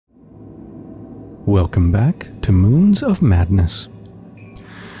Welcome back to Moons of Madness.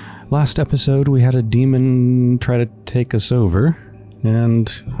 Last episode we had a demon try to take us over,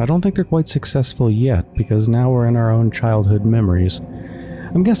 and I don't think they're quite successful yet, because now we're in our own childhood memories.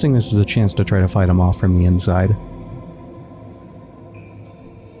 I'm guessing this is a chance to try to fight him off from the inside.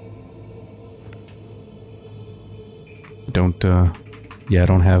 I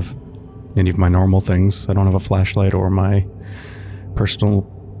don't have any of my normal things. I don't have a flashlight or my personal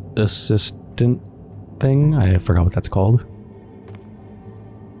assistant thing. I forgot what that's called.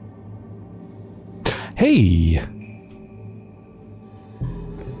 Hey!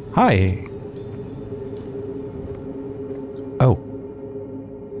 Hi! Oh.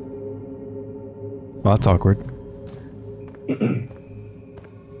 Well, that's awkward.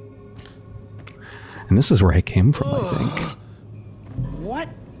 And this is where I came from, I think. What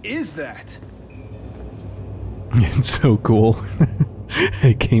is that? It's so cool.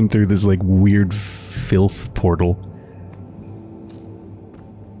 I came through this, like, weird filth portal.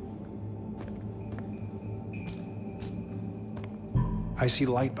 I see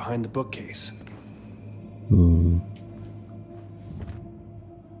light behind the bookcase.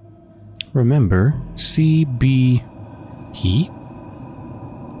 Remember, CB... He?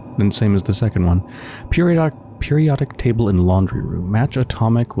 Then same as the second one. Periodic table in laundry room. Match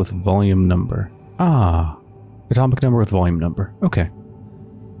atomic with volume number. Ah. Atomic number with volume number. Okay.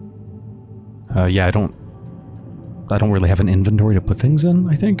 Yeah, I don't really have an inventory to put things in,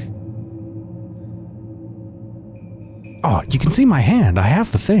 I think. Oh, you can see my hand. I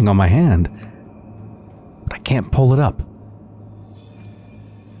have the thing on my hand. But I can't pull it up.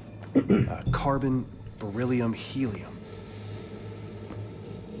 Carbon, beryllium, helium.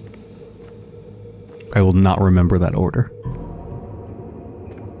 I will not remember that order.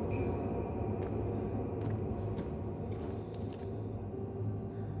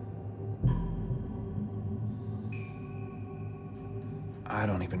 I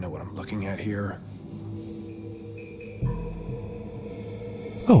don't even know what I'm looking at here.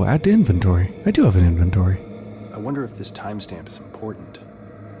 Oh, add to inventory. I do have an inventory. I wonder if this timestamp is important.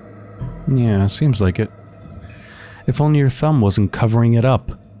 Yeah, seems like it. If only your thumb wasn't covering it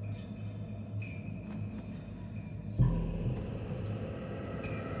up.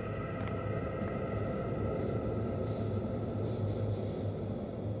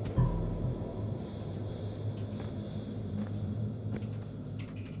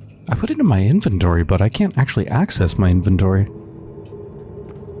 I put it in my inventory, but I can't actually access my inventory.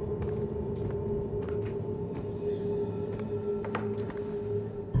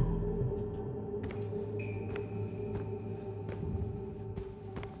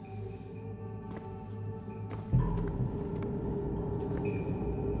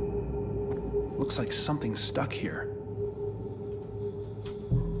 Looks like something's stuck here.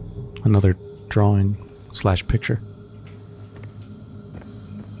 Another drawing / picture.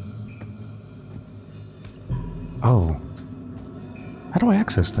 Oh. How do I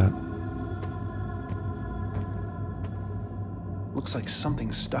access that? Looks like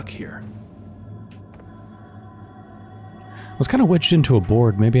something's stuck here. I was kind of wedged into a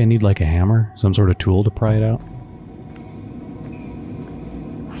board. Maybe I need like a hammer, some sort of tool to pry it out.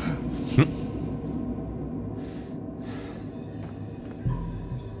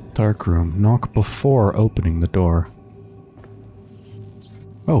 Dark room. Knock before opening the door.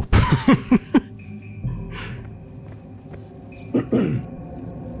 Oh.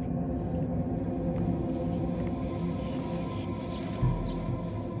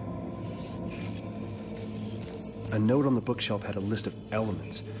 A note on the bookshelf had a list of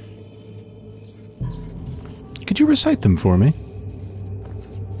elements. Could you recite them for me?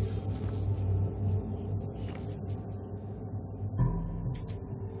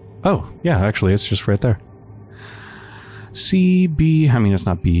 Oh, yeah, actually, it's just right there. CB, I mean, it's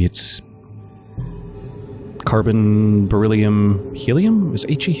not B, it's carbon, beryllium, helium? Is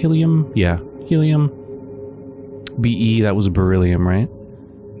HE helium? Yeah, helium. BE, that was beryllium, right?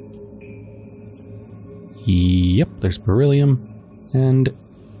 Yep, there's beryllium. And,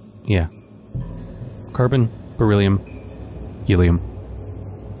 yeah. Carbon, beryllium, helium.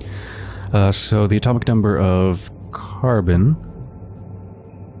 So the atomic number of carbon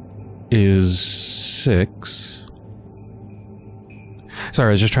is 6. Sorry,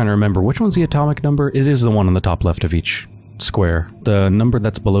 I was just trying to remember. Which one's the atomic number? It is the one on the top left of each square. The number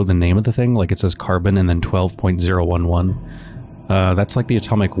that's below the name of the thing, like it says carbon and then 12.011. That's like the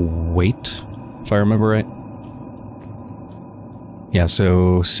atomic weight, if I remember right. Yeah,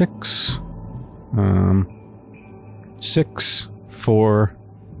 so 6... 6, 4,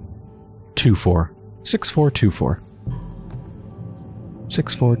 2, 4. 6, 4, 2, 4.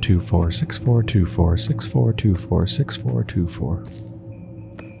 6424, 6424, 6424, 6424.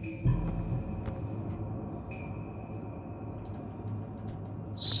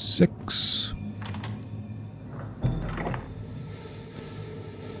 6.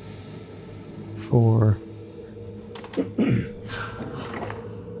 4.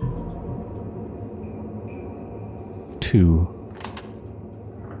 2.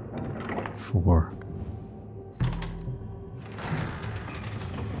 4.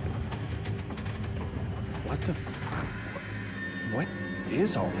 What the what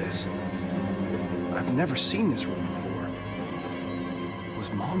is all this? I've never seen this room before.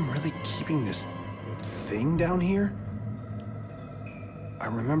 Was Mom really keeping this thing down here? I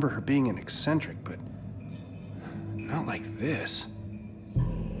remember her being an eccentric, but not like this.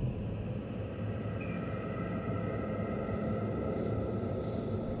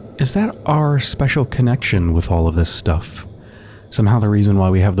 Is that our special connection with all of this stuff? Somehow the reason why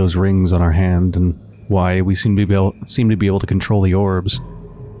we have those rings on our hand and why we seem to be able to control the orbs.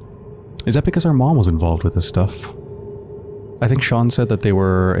 Is that because our mom was involved with this stuff? I think Sean said that they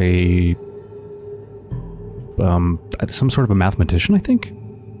were some sort of a mathematician, I think?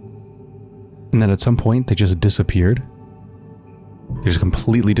 And that at some point they just disappeared. They just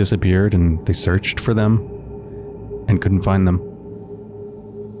completely disappeared and they searched for them and couldn't find them.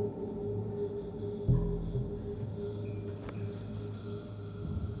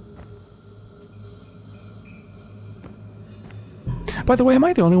 By the way, am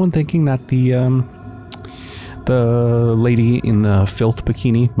I the only one thinking that the lady in the filth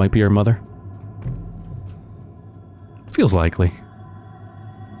bikini might be her mother? Feels likely.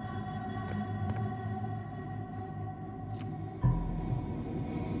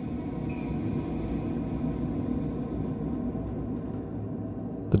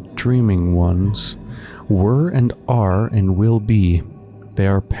 The dreaming ones were and are and will be. They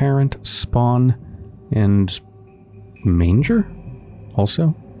are parent, spawn, and manger?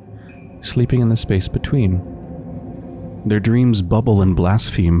 Also, sleeping in the space between. Their dreams bubble and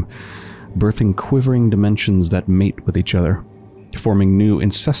blaspheme, birthing quivering dimensions that mate with each other, forming new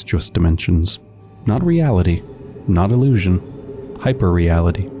incestuous dimensions. Not reality, not illusion,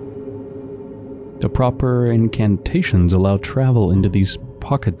 hyper-reality. The proper incantations allow travel into these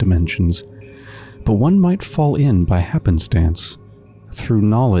pocket dimensions, but one might fall in by happenstance, through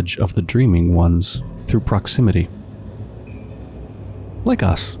knowledge of the dreaming ones, through proximity. Like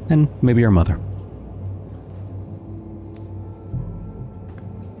us, and maybe our mother.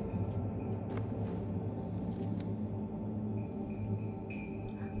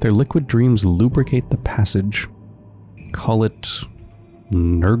 Their liquid dreams lubricate the passage. Call it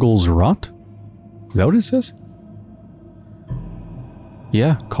Nurgle's Rot? Is that what it says?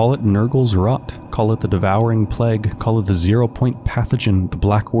 Yeah, call it Nurgle's Rot. Call it the Devouring Plague. Call it the Zero-Point Pathogen, the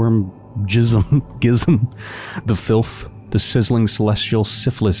Blackworm Gizm, the Filth. The sizzling celestial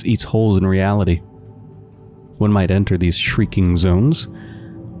syphilis eats holes in reality. One might enter these shrieking zones.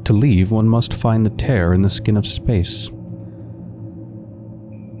 To leave, one must find the tear in the skin of space.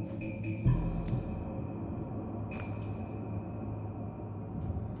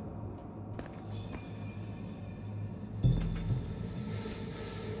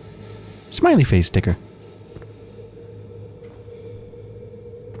 Smiley face sticker.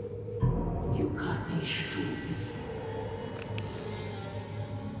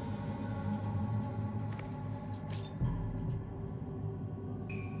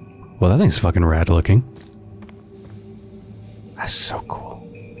 Well, that thing's fucking rad looking. That's so cool.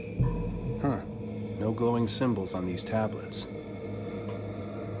 Huh. No glowing symbols on these tablets.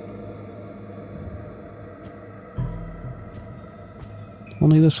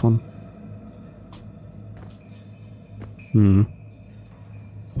 Only this one.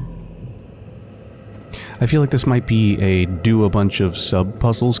 I feel like this might be a do a bunch of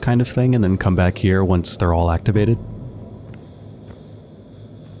sub-puzzles kind of thing and then come back here once they're all activated.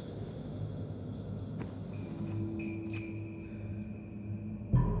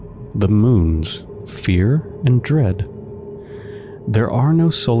 The moons, fear and dread. There are no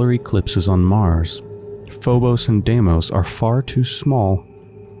solar eclipses on Mars. Phobos and Deimos are far too small.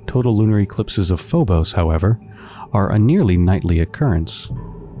 Total lunar eclipses of Phobos, however, are a nearly nightly occurrence.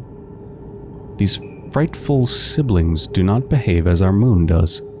 These frightful siblings do not behave as our moon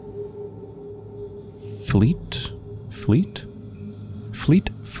does. Fleet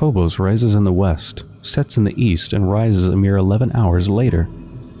Phobos rises in the west, sets in the east, and rises a mere 11 hours later.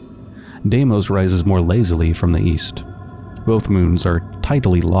 Deimos rises more lazily from the east. Both moons are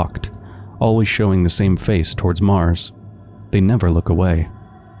tidally locked, always showing the same face towards Mars. They never look away.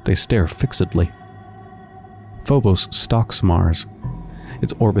 They stare fixedly. Phobos stalks Mars.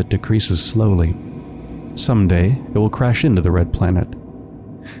 Its orbit decreases slowly. Someday, it will crash into the red planet.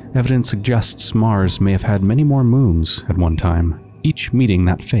 Evidence suggests Mars may have had many more moons at one time, each meeting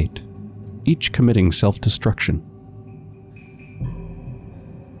that fate, each committing self-destruction.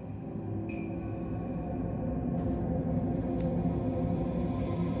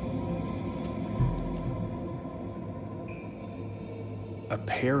 A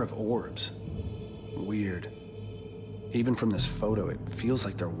pair of orbs. Weird. Even from this photo, it feels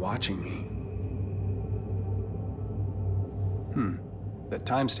like they're watching me. That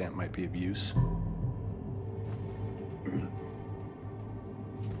timestamp might be of use.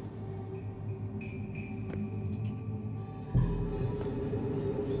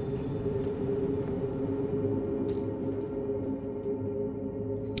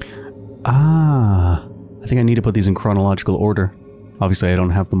 I think I need to put these in chronological order. Obviously, I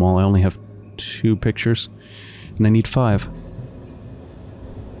don't have them all. I only have 2 pictures, and I need 5.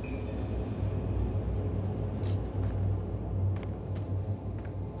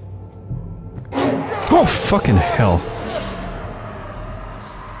 Oh, fucking hell.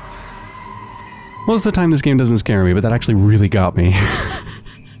 Most of the time this game doesn't scare me, but that actually really got me.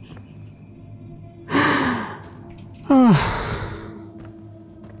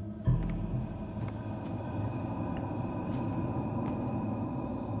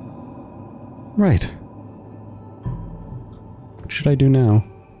 Right. What should I do now?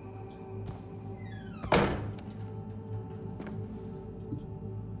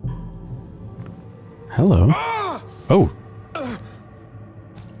 Hello. Oh.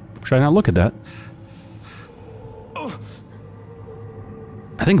 Should I not look at that?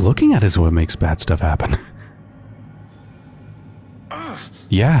 I think looking at it is what makes bad stuff happen.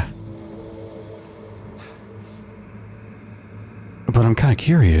 Yeah. But I'm kind of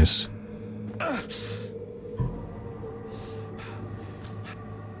curious.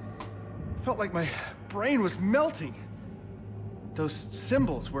 Felt like my brain was melting. Those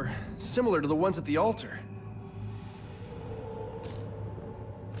symbols were similar to the ones at the altar.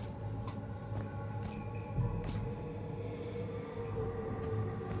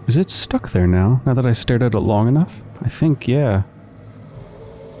 Is it stuck there now that I stared at it long enough? I think, yeah.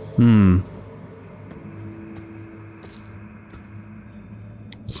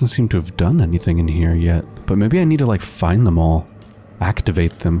 Doesn't seem to have done anything in here yet. But maybe I need to, like, find them all.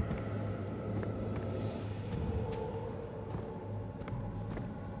 Activate them.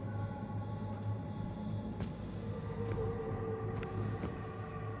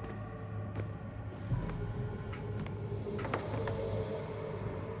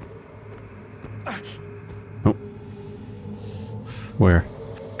 Oh. Where?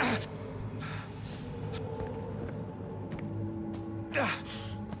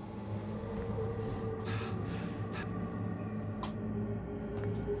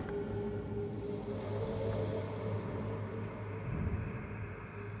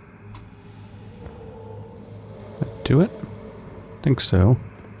 Do it? Think so.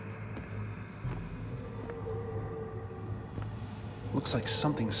 Looks like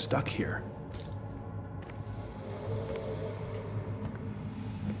something's stuck here.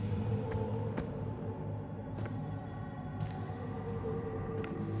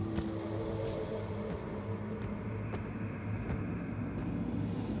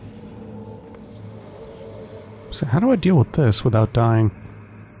 So how do I deal with this without dying?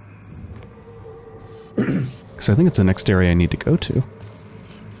 Because I think it's the next area I need to go to.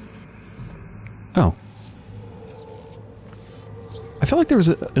 Oh. I felt like there was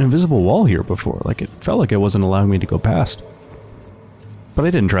an invisible wall here before. Like, it felt like it wasn't allowing me to go past. But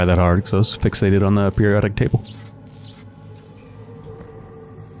I didn't try that hard because I was fixated on the periodic table.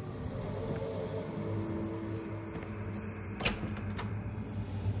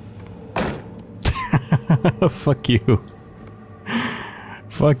 Fuck you.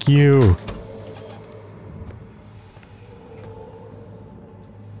 Fuck you.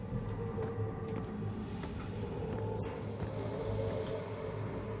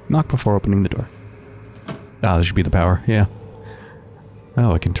 Knock before opening the door. Ah, this should be the power, yeah.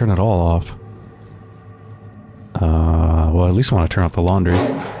 Oh, I can turn it all off. Well, at least I want to turn off the laundry.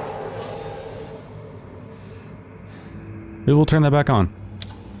 Maybe we'll turn that back on.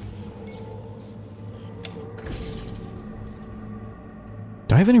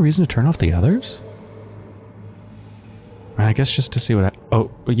 Do I have any reason to turn off the others? I guess just to see what I... Oh,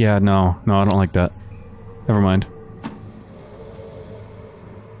 yeah, no. No, I don't like that. Never mind.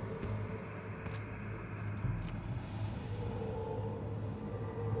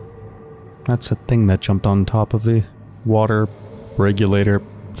 That's a thing that jumped on top of the water regulator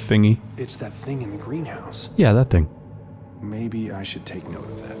thingy. It's that thing in the greenhouse. Yeah, that thing. Maybe I should take note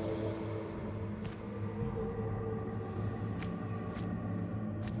of that.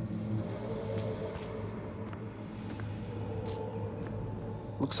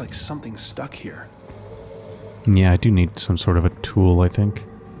 Looks like something's stuck here. Yeah, I do need some sort of a tool, I think.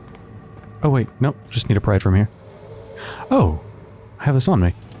 Oh wait, nope, just need a pry from here. Oh, I have this on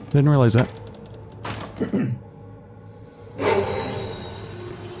me. Didn't realize that.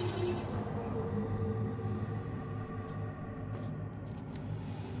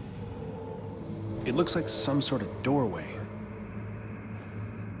 It looks like some sort of doorway.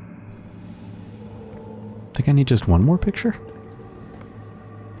 Think I need just one more picture?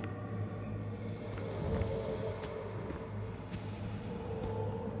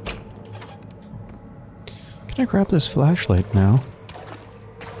 Can I grab this flashlight now?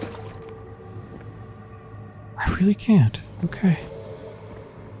 I really can't. Okay.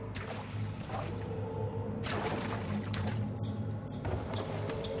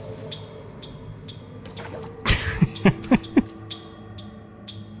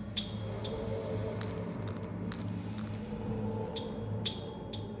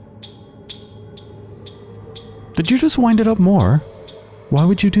 Did you just wind it up more? Why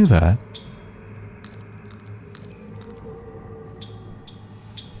would you do that?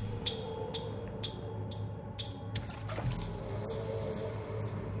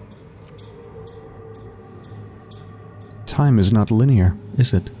 Time is not linear,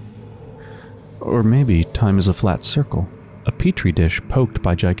 is it? Or maybe time is a flat circle, a petri dish poked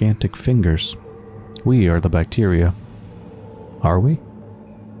by gigantic fingers. We are the bacteria. Are we?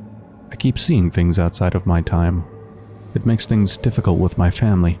 I keep seeing things outside of my time. It makes things difficult with my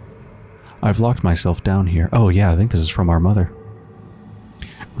family. I've locked myself down here. Oh yeah, I think this is from our mother.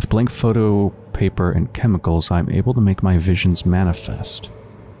 With blank photo paper and chemicals, I'm able to make my visions manifest.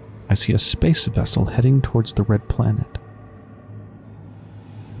 I see a space vessel heading towards the red planet.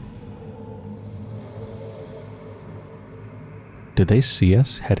 Did they see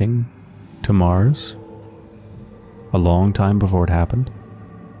us heading to Mars? A long time before it happened?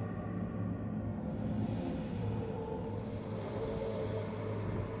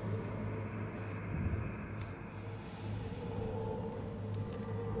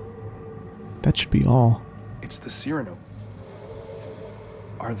 That should be all. It's the Cyrano.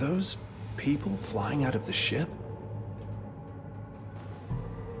 Are those people flying out of the ship?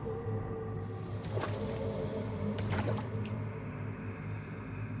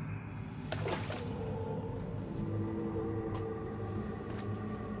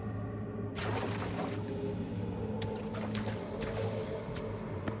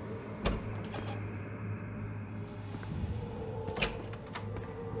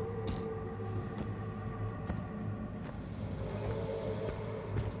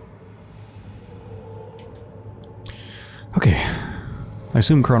 Okay, I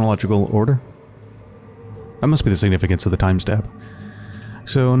assume chronological order. That must be the significance of the time stab.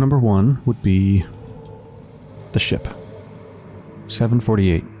 So number 1 would be the ship.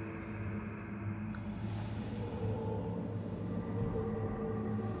 748.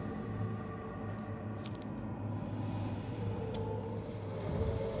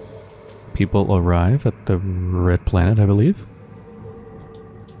 People arrive at the red planet, I believe.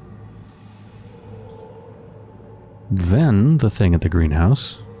 Then the thing at the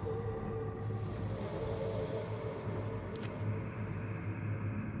greenhouse.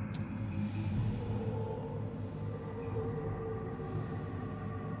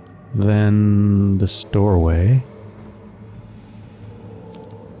 Then the doorway.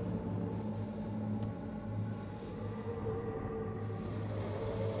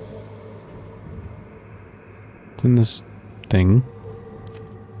 Then this thing.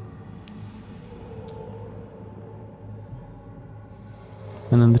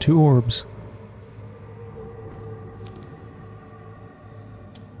 And then the 2 orbs.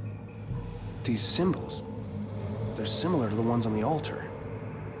 These symbols, they're similar to the ones on the altar.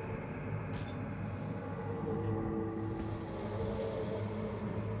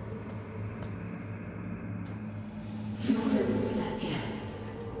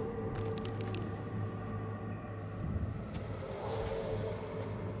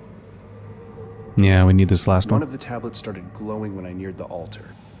 Yeah, we need this last one. One of the tablets started glowing when I neared the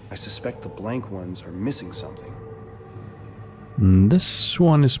altar. I suspect the blank ones are missing something. This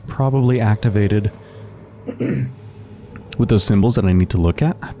one is probably activated with those symbols that I need to look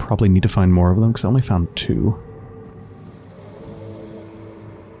at. I probably need to find more of them because I only found 2.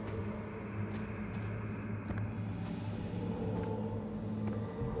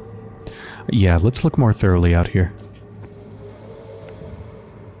 Yeah, let's look more thoroughly out here.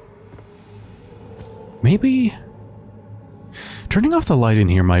 Turning off the light in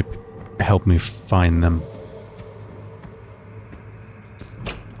here might help me find them.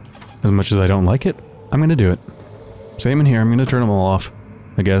 As much as I don't like it, I'm gonna do it. Same in here, I'm gonna turn them all off,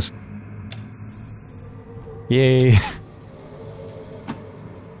 I guess. Yay!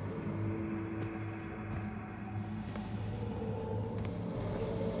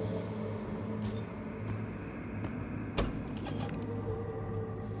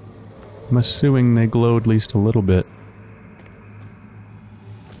 I'm assuming they glow at least a little bit.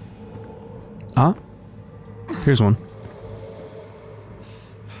 Ah? Here's one.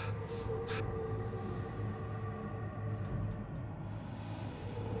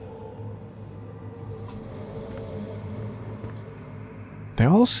 They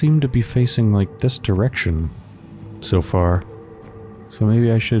all seem to be facing, like, this direction so far. So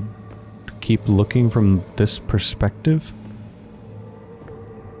maybe I should keep looking from this perspective?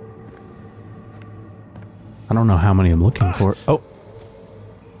 I don't know how many I'm looking for. Oh!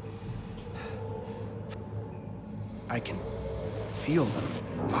 I can feel them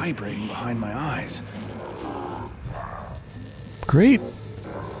vibrating behind my eyes. Great!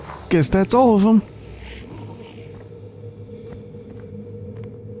 Guess that's all of them.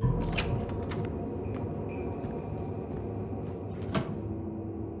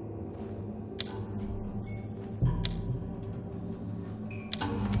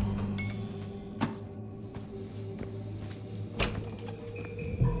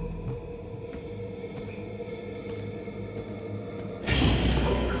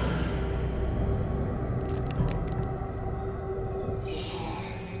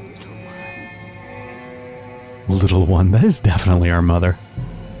 Little one, that is definitely our mother.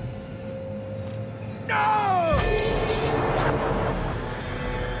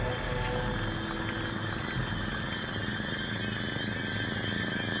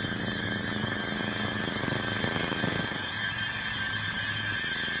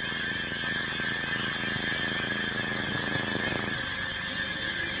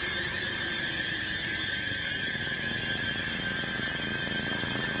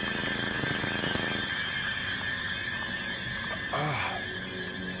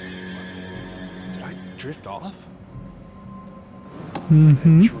 Drift off?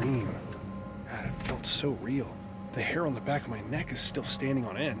 Mm-hmm. That dream. God, it felt so real. The hair on the back of my neck is still standing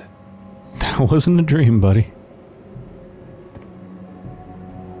on end. That wasn't a dream, buddy.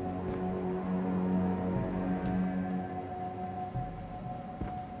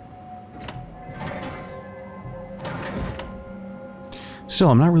 Still,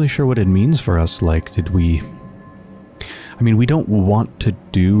 I'm not really sure what it means for us. Like, did we... I mean, we don't want to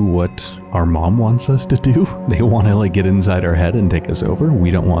do what our mom wants us to do. They want to, like, get inside our head and take us over.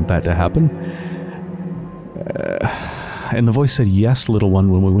 We don't want that to happen. And the voice said, yes, little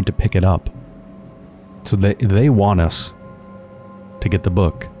one, when we went to pick it up. So they want us to get the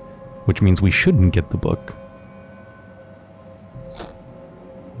book, which means we shouldn't get the book.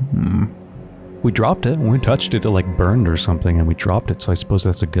 We dropped it. When we touched it, it, like, burned or something, and we dropped it, so I suppose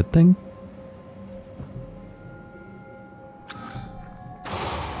that's a good thing?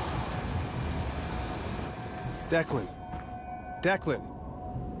 Declan. Declan.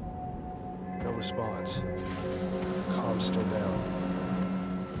 No response. Comm's still down.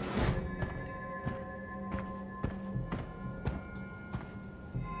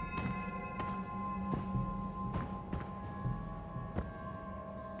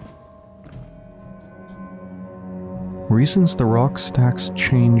 Reasons the rock stacks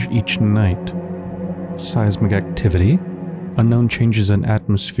change each night. Seismic activity. Unknown changes in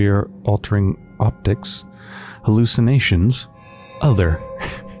atmosphere altering optics. Hallucinations. Other.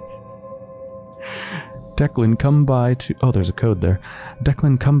 Declan, come by to... Oh, there's a code there.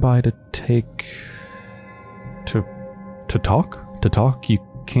 Declan, come by to take... To talk? To talk? You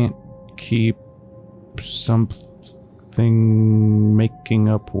can't keep something making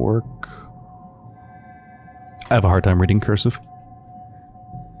up work. I have a hard time reading cursive.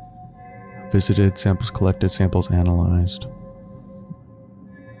 Visited, samples collected, samples analyzed.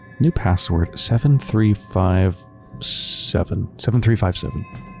 New password, 7357. 7357.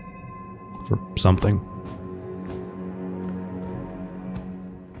 For something.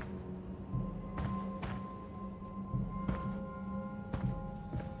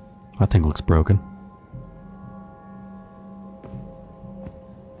 That thing looks broken.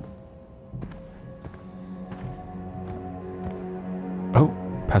 Oh,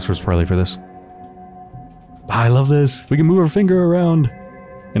 password's probably for this. I love this. We can move our finger around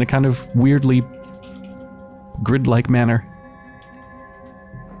in a kind of weirdly grid-like manner.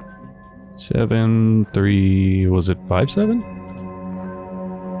 7-3... was it 5-7?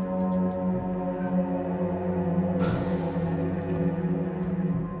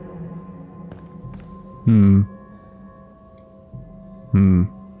 Hmm.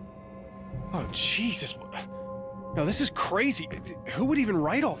 Oh, Jesus. No, this is crazy. Who would even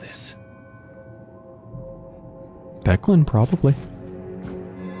write all this? Declan, probably.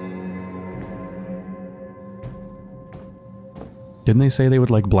 Didn't they say they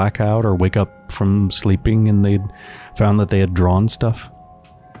would, like, black out or wake up from sleeping and they'd found that they had drawn stuff?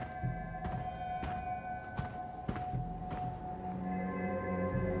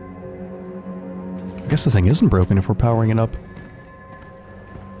 I guess the thing isn't broken if we're powering it up.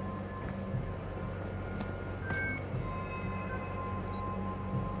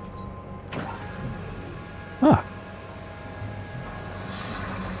 Ah.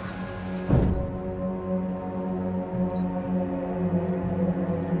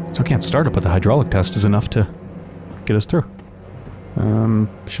 So I can't start it, but the hydraulic test is enough to get us through.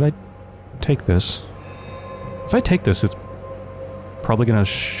 Should I take this? If I take this, it's probably gonna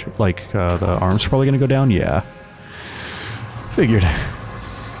the arm's probably gonna go down? Yeah. Figured.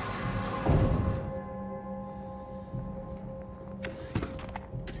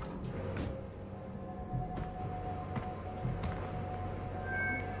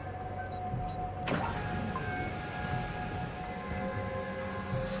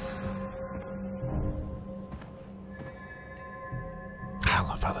 I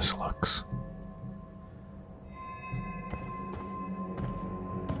love how this looks.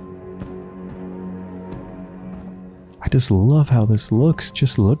 I just love how this looks.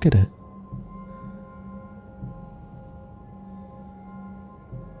 Just look at it.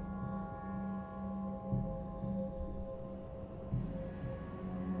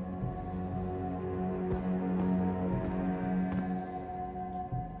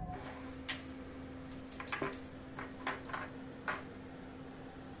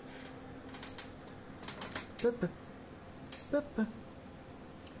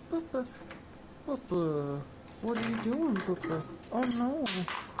 Papa, what are you doing, Papa? Oh no.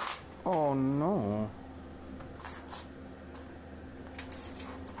 Oh no.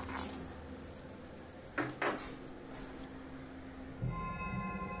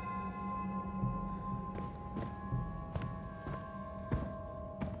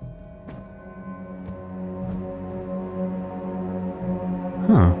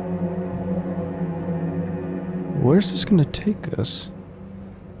 Huh. Where's this gonna take us?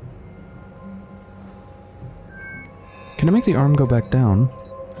 Can I make the arm go back down?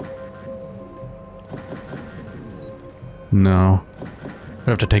 No. I'd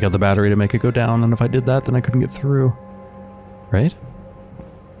have to take out the battery to make it go down, and if I did that, then I couldn't get through. Right?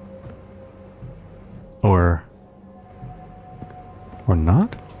 Or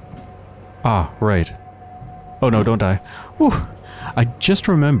not? Ah, right. Oh no, don't die. Whew. I just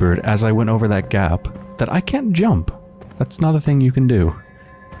remembered as I went over that gap that I can't jump. That's not a thing you can do.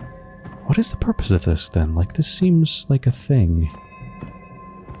 What is the purpose of this then? Like, this seems like a thing.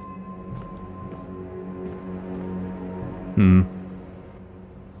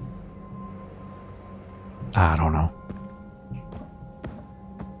 I don't know.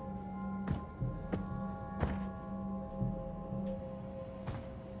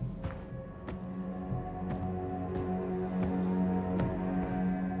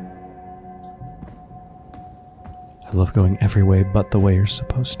 I love going every way but the way you're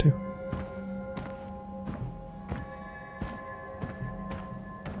supposed to.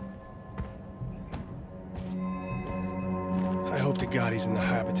 I hope to God he's in the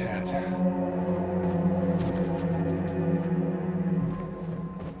habitat.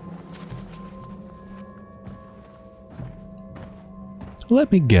 Let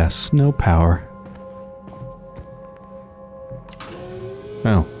me guess, no power.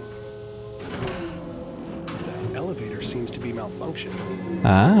 Oh. The elevator seems to be malfunctioning.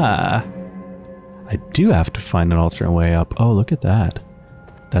 Ah. I do have to find an alternate way up. Oh, look at that.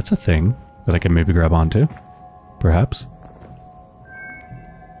 That's a thing that I can maybe grab onto. Perhaps.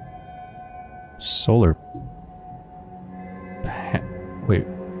 Solar... Wait.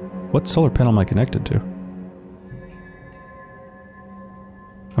 What solar panel am I connected to?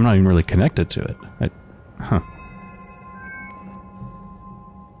 I'm not even really connected to it. Huh.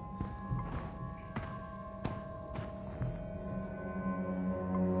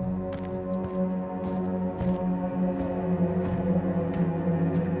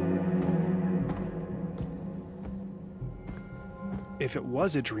 If it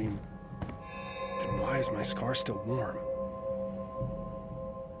was a dream, then why is my scar still warm?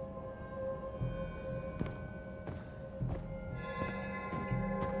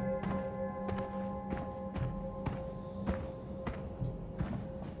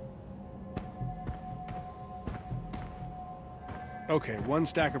 Okay, one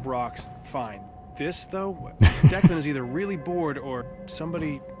stack of rocks, fine. this, though? Declan is either really bored or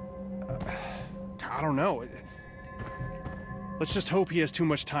somebody... I don't know. Let's just hope he has too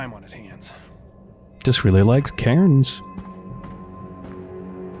much time on his hands. Just really likes cairns.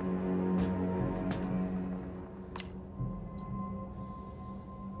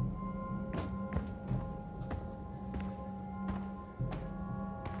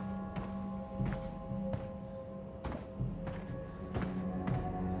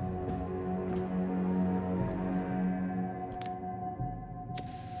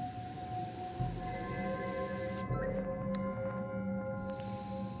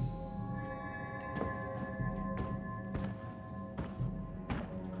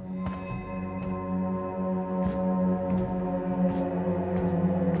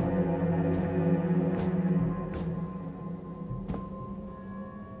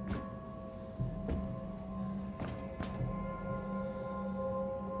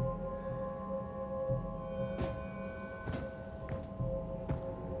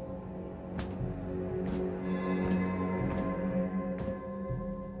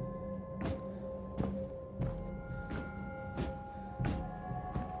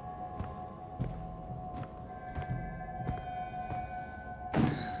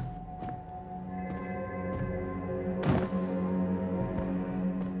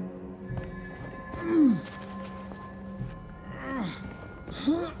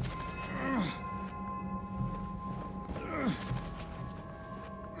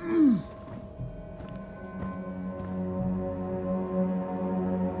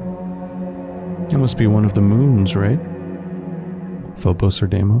 It must be one of the moons, right? Phobos or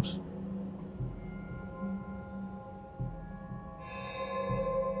Deimos?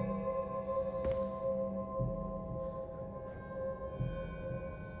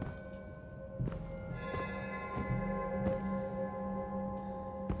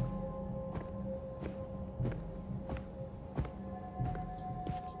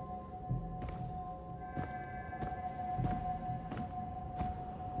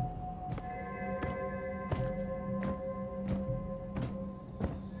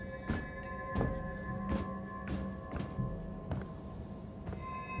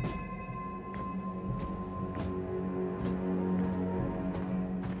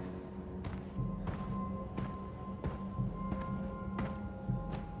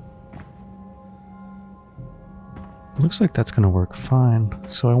 Looks like that's gonna work fine,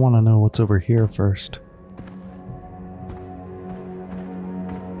 so I want to know what's over here first.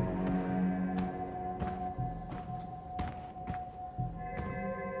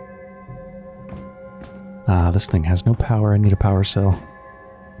 Ah, this thing has no power. I need a power cell.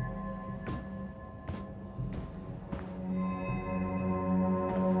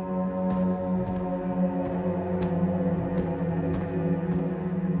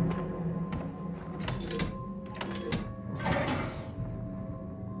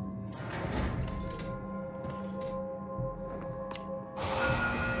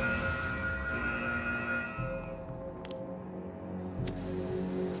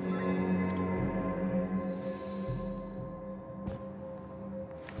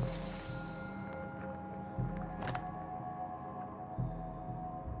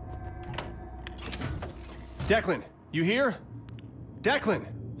 Declan, you here? Declan!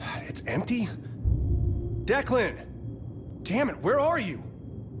 It's empty? Declan! Damn it, where are you?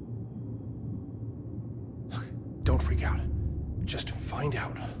 Don't freak out. Just find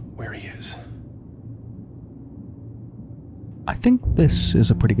out where he is. I think this is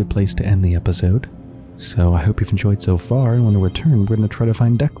a pretty good place to end the episode. So I hope you've enjoyed so far, and when we return, we're going to try to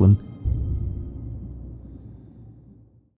find Declan.